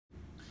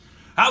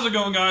How's it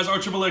going, guys?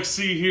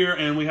 RAGINxxC here,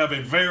 and we have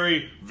a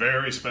very,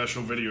 very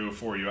special video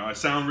for you. I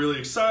sound really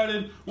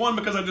excited. One,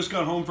 because I just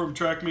got home from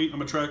track meet.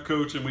 I'm a track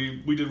coach, and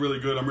we did really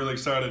good. I'm really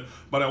excited.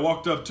 But I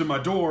walked up to my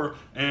door,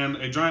 and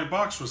a giant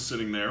box was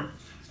sitting there,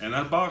 and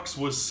that box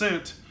was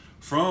sent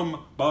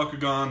from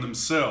Bakugan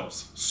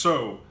themselves.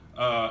 So,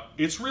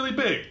 it's really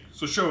big.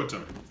 So show it to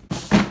me.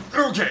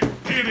 Okay,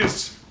 it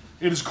is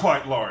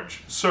quite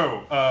large.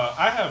 So,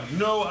 I have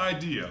no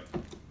idea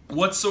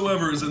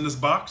whatsoever is in this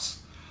box.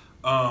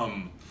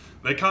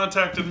 They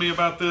contacted me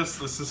about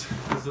this. Was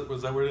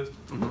that where it is?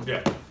 Mm-hmm.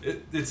 Yeah.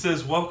 It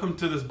says, welcome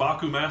to this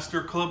Baku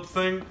Master Club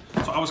thing.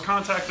 So I was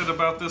contacted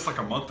about this like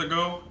a month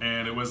ago,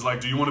 and it was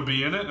like, do you want to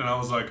be in it? And I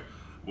was like,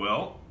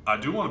 well, I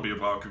do want to be a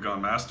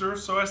Bakugan Master.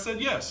 So I said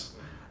yes.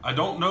 I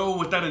don't know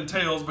what that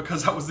entails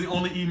because that was the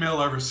only email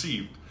I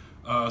received.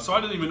 So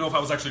I didn't even know if I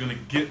was actually going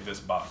to get this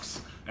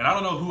box. And I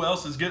don't know who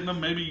else is getting them.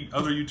 Maybe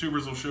other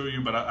YouTubers will show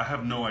you, but I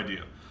have no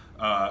idea.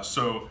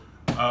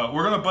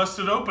 We're gonna bust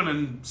it open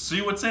and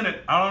see what's in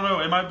it. I don't know,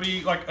 it might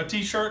be like a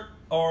t-shirt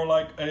or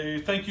like a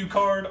thank you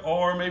card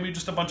or maybe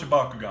just a bunch of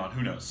Bakugan,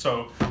 who knows.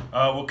 So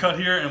we'll cut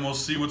here and we'll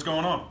see what's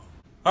going on.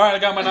 All right, I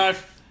got my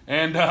knife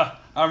and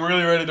I'm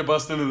really ready to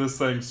bust into this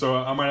thing, so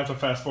I might have to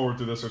fast forward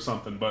through this or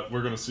something, but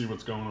we're gonna see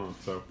what's going on,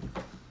 so.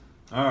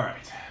 All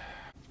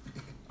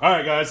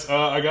right, guys,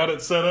 I got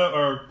it set up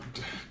or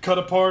cut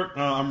apart.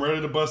 I'm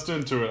ready to bust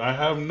into it. I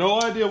have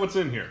no idea what's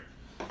in here.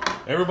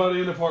 Everybody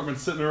in the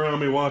apartment's sitting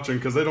around me watching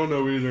because they don't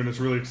know either, and it's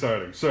really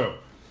exciting. So,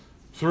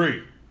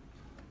 3,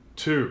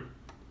 2,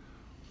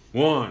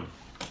 1.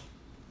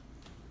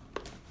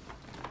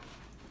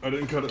 I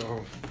didn't cut it.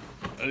 Oh,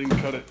 I didn't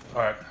cut it.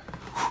 All right.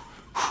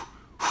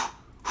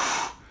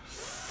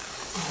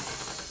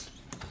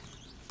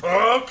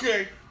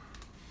 Okay.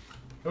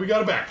 We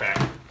got a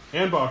backpack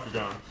and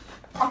Bakugan.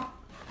 All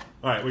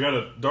right, we got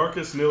a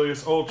Darkest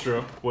Nihilus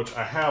Ultra, which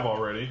I have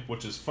already,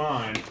 which is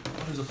fine.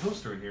 Oh, there's a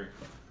poster in here.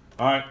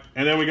 Alright,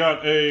 and then we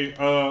got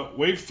a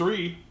Wave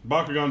 3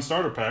 Bakugan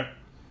Starter Pack.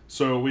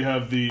 So we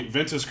have the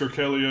Ventus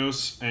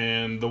Kerkelios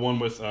and the one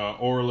with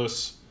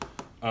Aurelus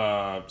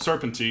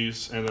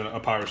Serpentes and then a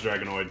Pyrus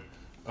Dragonoid.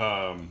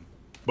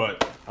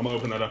 But I'm going to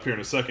open that up here in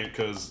a second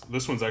because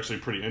this one's actually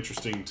pretty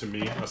interesting to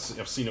me.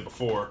 I've seen it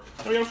before.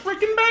 And we got a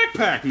freaking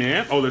backpack,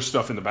 man. Oh, there's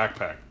stuff in the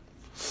backpack.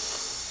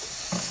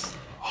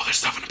 Oh, there's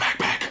stuff in the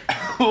backpack.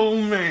 Oh,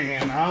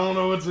 man. I don't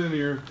know what's in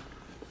here.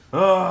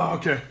 Oh,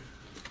 okay.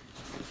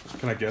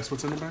 Can I guess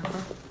what's in the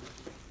backpack?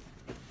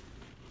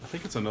 I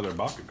think it's another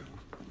Bakugan.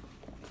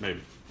 Maybe.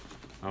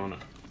 I don't know.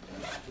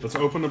 Let's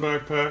open the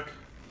backpack.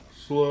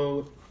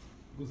 Slow.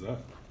 What's that?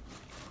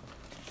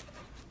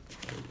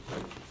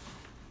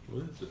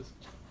 What is this?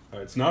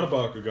 Alright, it's not a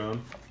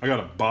Bakugan. I got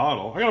a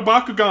bottle. I got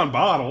a Bakugan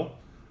bottle,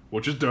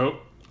 which is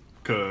dope,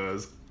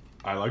 because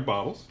I like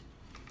bottles.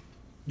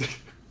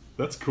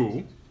 That's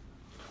cool.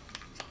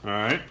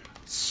 Alright.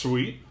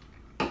 Sweet.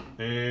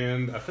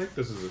 And I think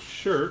this is a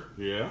shirt.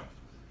 Yeah.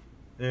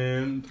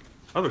 And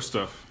other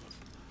stuff.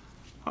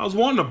 I was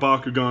wanting a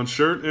Bakugan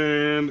shirt,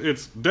 and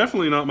it's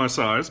definitely not my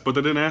size, but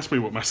they didn't ask me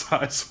what my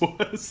size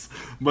was.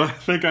 But I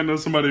think I know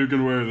somebody who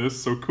can wear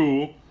this, so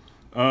cool.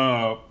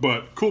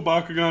 But cool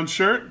Bakugan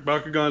shirt,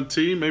 Bakugan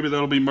tee. Maybe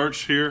that'll be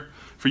merch here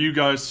for you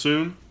guys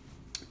soon.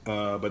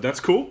 But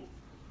that's cool.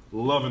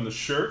 Loving the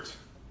shirt.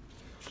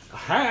 A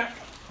hat,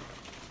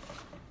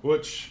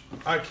 which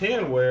I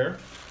can wear.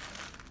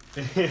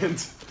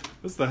 And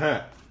what's the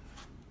hat?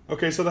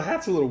 Okay, so the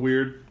hat's a little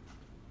weird.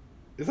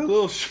 It's a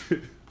little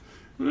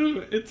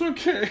it's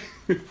okay.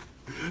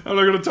 I'm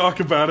not going to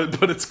talk about it,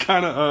 but it's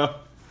kind of,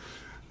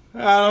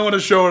 I don't want to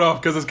show it off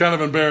because it's kind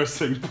of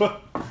embarrassing,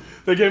 but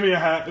they gave me a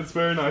hat. It's a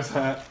very nice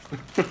hat.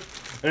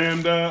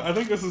 And I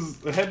think this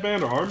is a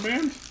headband or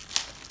armband,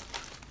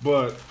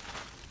 but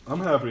I'm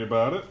happy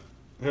about it.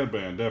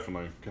 Headband,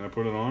 definitely. Can I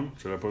put it on?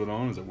 Should I put it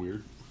on? Is it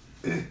weird?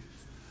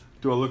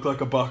 Do I look like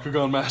a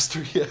Bakugan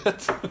Master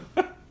yet?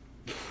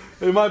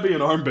 It might be an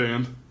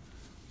armband.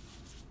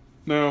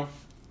 No.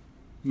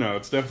 No,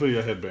 it's definitely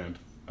a headband.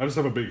 I just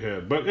have a big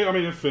head. But, I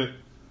mean, it fit.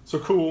 So,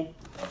 cool.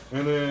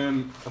 And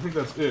then, I think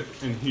that's it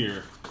in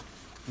here.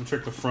 Let me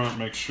check the front,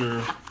 make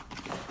sure.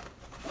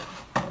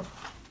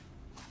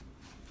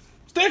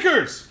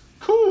 Stickers!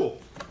 Cool!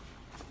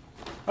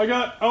 I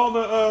got all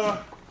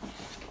the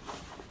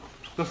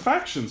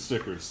faction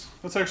stickers.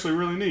 That's actually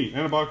really neat.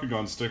 And a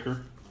Bakugan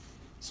sticker.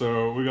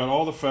 So, we got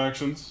all the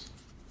factions.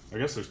 I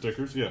guess they're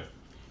stickers, yeah.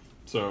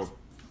 So,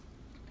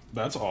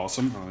 that's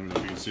awesome. I don't even know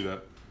if you can see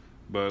that.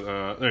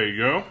 But there you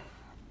go.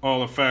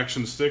 All the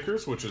faction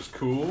stickers, which is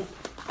cool.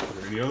 Are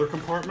there any other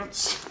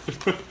compartments?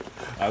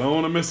 I don't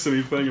want to miss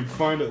anything and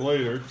find it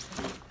later.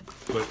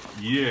 But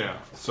yeah,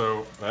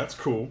 so that's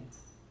cool.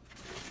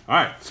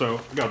 Alright, so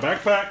we got a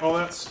backpack, all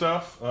that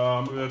stuff.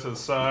 Move that to the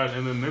side.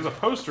 And then there's a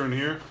poster in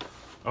here.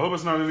 I hope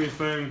it's not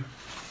anything.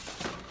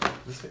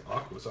 Does it say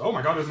Aqua? Oh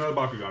my god, there's another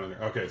Bakugan in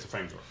there. Okay, it's a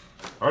Fangzor.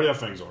 I already have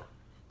Fangzor.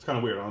 It's kind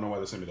of weird. I don't know why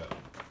they sent me that.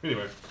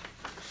 Anyway,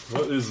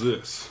 what is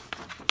this?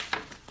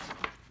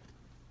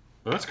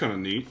 Well, that's kind of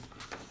neat.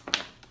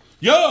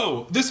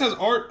 Yo! This has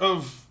art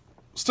of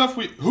stuff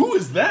who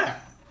is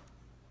that?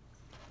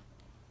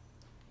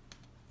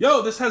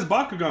 Yo, this has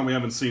Bakugan we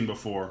haven't seen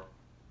before.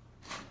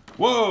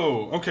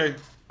 Whoa, okay.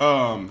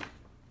 I'm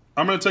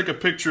gonna take a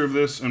picture of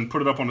this and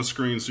put it up on the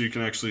screen so you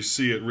can actually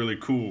see it really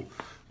cool.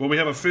 Well, we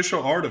have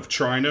official art of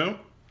Trino.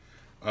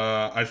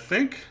 I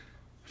think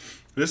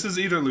this is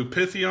either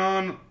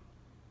Lupithion.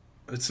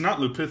 It's not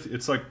Lupithion,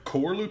 it's like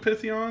Core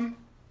Lupithion,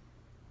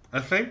 I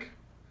think.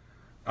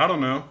 I don't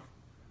know.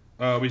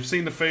 We've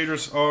seen the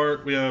Phaedrus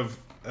art. We have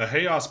a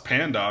Chaos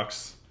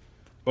Pandox,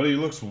 but he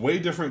looks way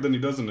different than he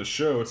does in the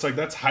show. It's like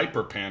that's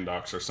Hyper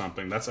Pandox or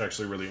something. That's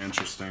actually really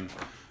interesting.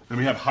 Then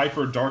we have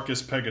Hyper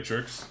Darkest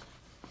Pegatrix,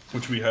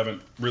 which we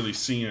haven't really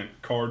seen a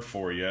card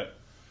for yet.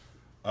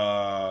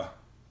 Does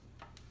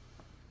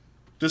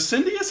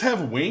Cyndius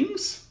have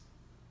wings?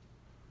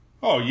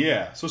 Oh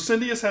yeah, so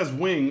Cyndius has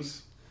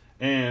wings,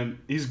 and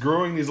he's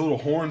growing these little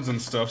horns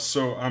and stuff,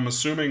 so I'm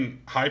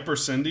assuming Hyper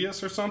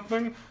Cyndius or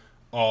something.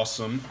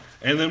 Awesome.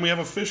 And then we have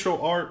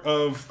official art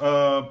of,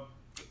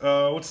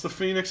 what's the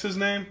Phoenix's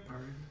name?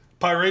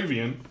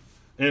 Pyravian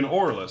and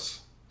Aurelus.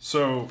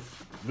 So,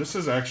 this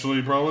is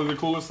actually probably the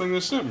coolest thing they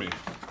sent me.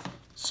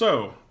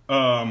 So,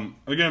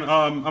 again,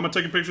 I'm going to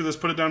take a picture of this,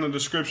 put it down in the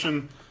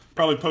description,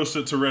 probably post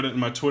it to Reddit and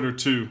my Twitter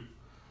too.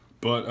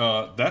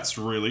 But, that's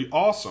really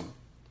awesome.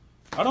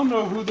 I don't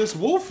know who this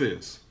wolf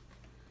is.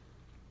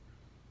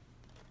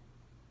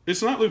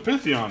 It's not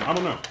Lupithion. I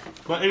don't know.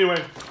 But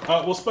anyway,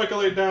 we'll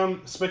speculate, I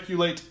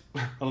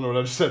don't know what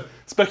I just said.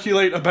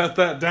 Speculate about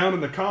that down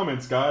in the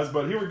comments, guys.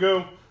 But here we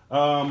go.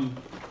 I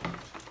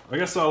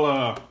guess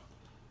I'll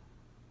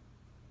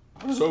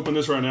just open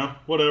this right now.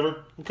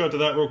 Whatever. We'll cut to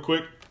that real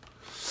quick.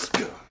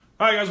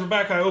 Alright guys, we're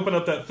back. I opened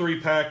up that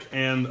 3-pack,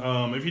 and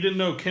if you didn't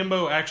know,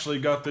 Kimbo actually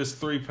got this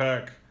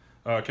 3-pack.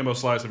 Kimbo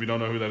Slice, if you don't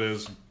know who that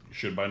is, you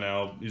should by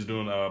now. He's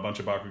doing a bunch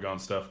of Bakugan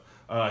stuff.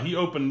 He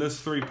opened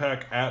this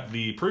 3-pack at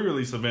the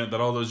pre-release event that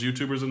all those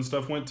YouTubers and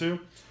stuff went to.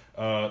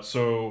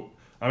 So,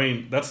 I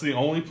mean, that's the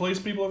only place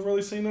people have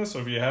really seen this. So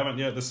if you haven't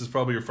yet, this is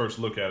probably your first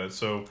look at it.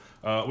 So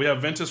we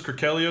have Ventus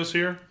Cricelios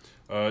here.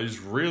 He's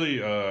really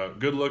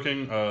good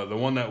looking. The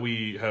one that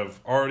we have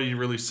already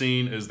really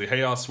seen is the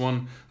Chaos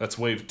one. That's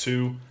Wave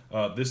 2.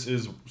 This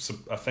is,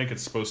 I think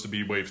it's supposed to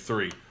be Wave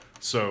 3.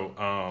 So,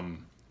 I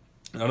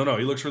don't know.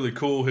 He looks really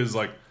cool. His,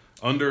 like,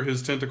 under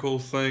his tentacle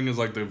thing is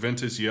like the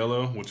Ventus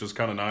yellow, which is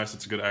kind of nice.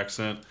 It's a good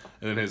accent.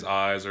 And then his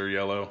eyes are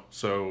yellow.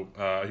 So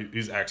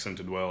he's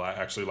accented well. I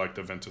actually like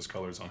the Ventus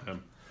colors on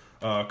him.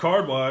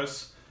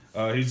 Card-wise,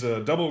 he's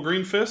a double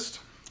Green Fist.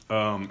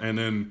 And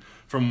then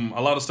from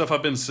a lot of stuff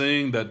I've been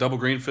seeing, that double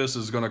Green Fist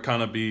is going to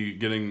kind of be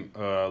getting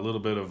a little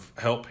bit of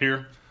help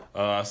here.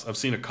 I've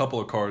seen a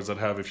couple of cards that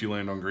have if you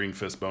land on Green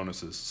Fist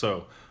bonuses.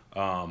 So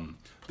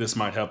this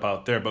might help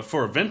out there. But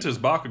for Ventus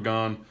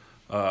Bakugan,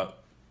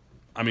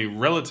 I mean,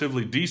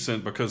 relatively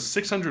decent because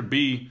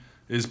 600B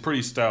is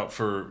pretty stout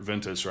for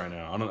Ventus right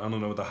now. I don't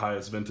know what the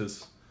highest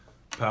Ventus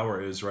power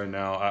is right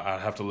now. I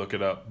have to look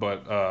it up,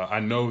 but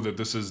I know that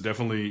this is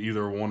definitely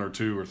either 1 or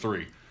 2 or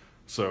 3.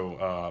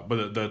 So,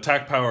 but the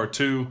attack power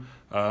 2,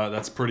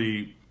 that's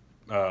pretty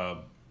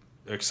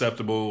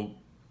acceptable,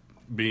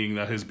 being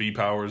that his B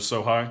power is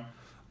so high.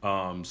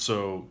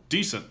 So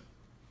decent.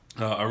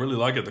 I really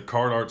like it. The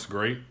card art's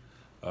great.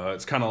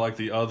 It's kind of like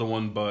the other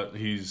one, but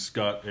he's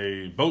got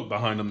a boat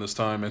behind him this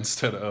time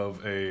instead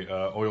of a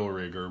oil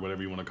rig or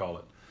whatever you want to call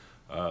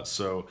it.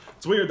 So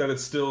it's weird that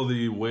it's still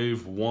the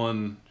Wave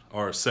 1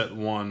 or Set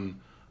 1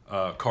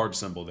 card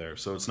symbol there.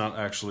 So it's not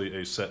actually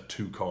a Set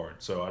 2 card.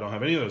 So I don't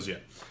have any of those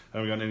yet. I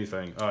haven't gotten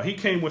anything. He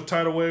came with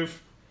Tidal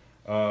Wave.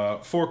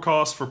 4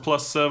 costs for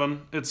 +7.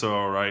 It's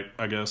alright,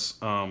 I guess.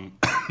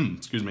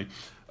 Excuse me.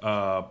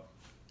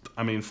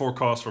 I mean, 4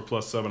 costs for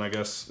 +7, I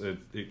guess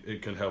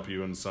it can help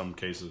you in some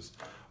cases.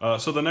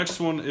 So the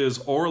next one is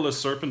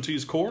Aurelus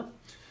Serpentes Core.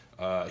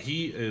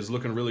 He is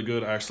looking really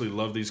good. I actually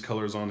love these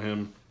colors on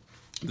him.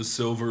 The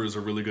silver is a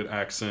really good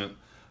accent.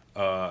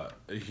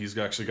 He's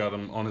actually got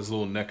him on his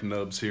little neck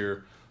nubs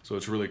here, so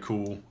it's really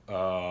cool.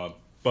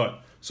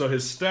 So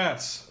his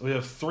stats, we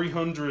have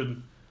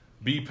 300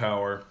 B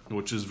power,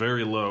 which is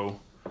very low,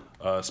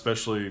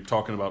 especially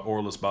talking about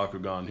Aurelus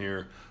Bakugan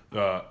here.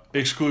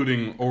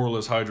 Excluding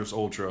Aurelus Hydrus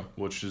Ultra,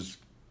 which is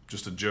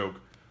just a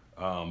joke.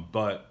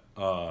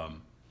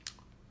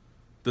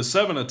 The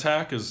 7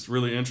 attack is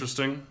really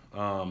interesting.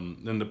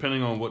 And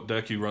depending on what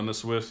deck you run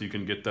this with, you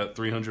can get that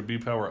 300 B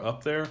power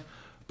up there.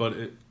 But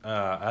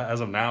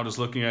as of now, just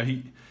looking at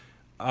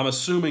I'm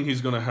assuming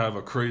he's going to have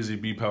a crazy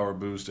B power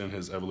boost in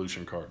his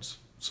evolution cards.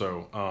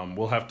 So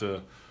we'll have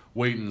to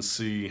wait and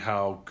see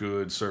how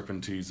good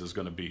Serpentes is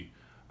going to be.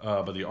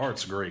 But the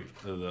art's great.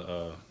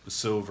 The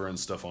silver and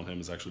stuff on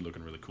him is actually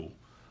looking really cool.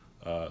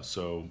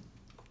 So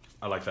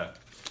I like that.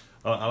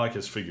 I like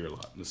his figure a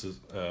lot. This is,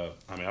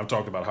 I mean, I've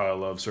talked about how I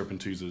love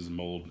Serpentes'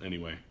 mold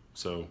anyway.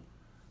 So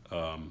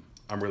I'm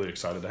really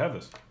excited to have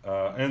this.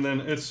 And then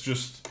it's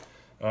just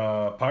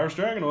Pyrus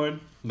Dragonoid.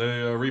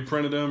 They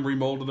reprinted him,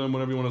 remolded him,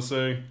 whatever you want to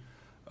say,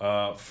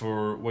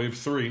 for Wave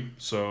 3.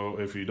 So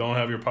if you don't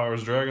have your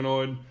Pyrus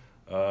Dragonoid,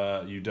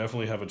 you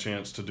definitely have a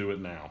chance to do it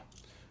now.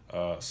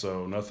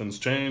 So nothing's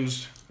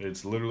changed.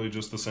 It's literally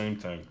just the same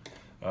thing.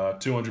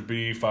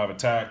 200B, 5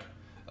 attack.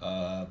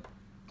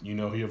 You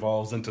know he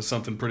evolves into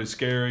something pretty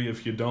scary.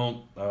 If you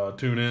don't,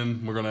 tune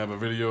in. We're going to have a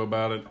video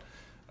about it.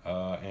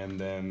 And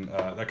then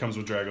that comes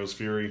with Drago's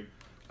Fury.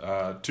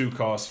 2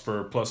 costs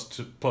for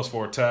plus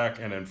 4 attack,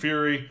 and then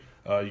Fury,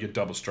 you get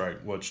Double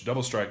Strike, which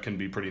Double Strike can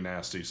be pretty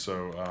nasty.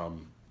 So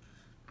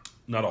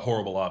not a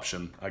horrible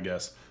option, I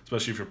guess,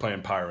 especially if you're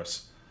playing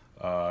Pyrus.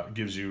 It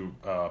gives you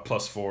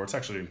plus 4. It's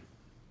actually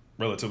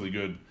relatively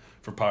good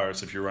for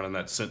Pyrus if you're running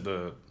that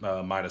the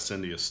Midas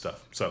Indeus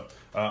stuff. So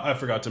I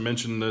forgot to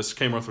mention this.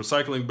 Came with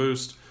Recycling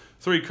Boost.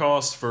 3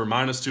 costs for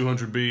minus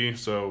 200B,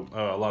 so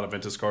a lot of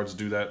Ventus cards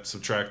do that,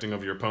 subtracting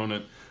of your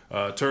opponent.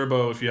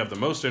 Turbo, if you have the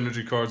most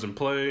energy cards in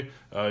play,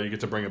 you get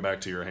to bring it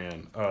back to your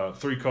hand.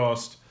 3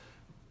 cost,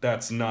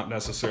 that's not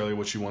necessarily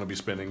what you want to be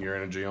spending your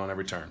energy on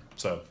every turn.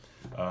 So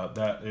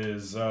that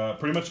is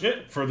pretty much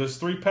it for this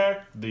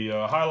 3-pack. The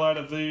highlight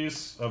of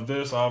this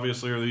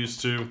obviously are these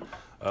 2.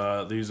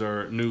 These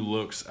are new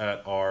looks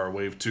at our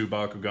Wave 2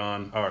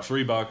 Bakugan, our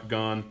 3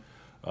 Bakugan.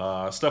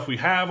 Stuff we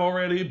have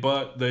already,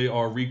 but they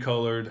are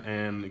recolored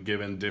and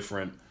given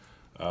different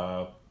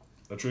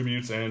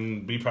attributes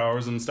and B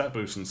powers and stat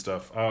boosts and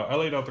stuff. I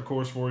laid out the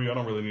course for you. I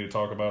don't really need to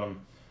talk about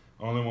them.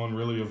 Only one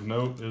really of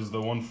note is the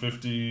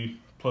 150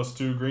 plus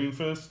 2 Green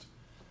Fist.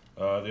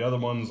 The other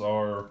ones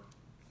are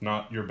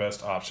not your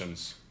best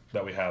options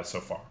that we have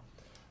so far.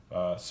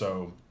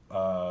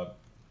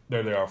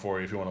 There they are for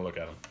you if you want to look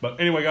at them.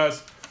 But anyway,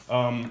 guys,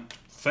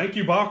 thank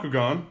you,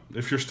 Bakugan.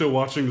 If you're still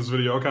watching this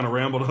video, I kind of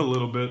rambled a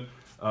little bit.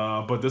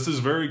 But this is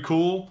very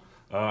cool.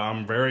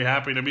 I'm very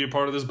happy to be a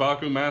part of this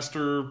Baku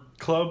Master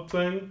Club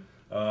thing.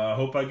 I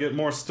hope I get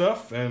more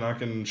stuff and I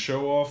can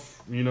show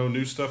off,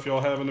 new stuff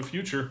y'all have in the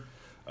future.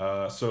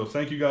 So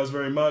thank you guys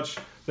very much.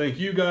 Thank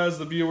you guys,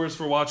 the viewers,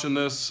 for watching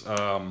this.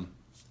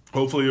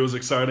 Hopefully it was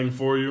exciting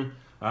for you.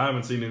 I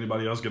haven't seen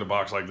anybody else get a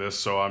box like this,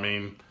 so I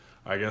mean,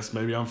 I guess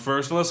maybe I'm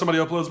first, unless somebody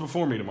uploads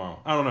before me tomorrow.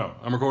 I don't know.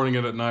 I'm recording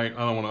it at night. I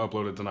don't want to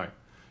upload it tonight.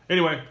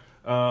 Anyway.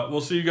 We'll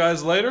see you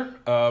guys later.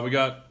 We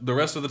got the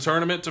rest of the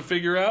tournament to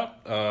figure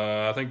out.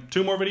 I think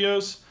 2 more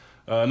videos,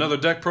 another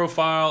deck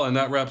profile, and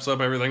that wraps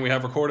up everything we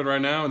have recorded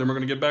right now, and then we're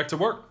going to get back to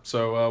work.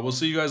 So we'll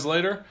see you guys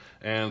later,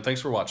 and thanks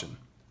for watching.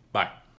 Bye.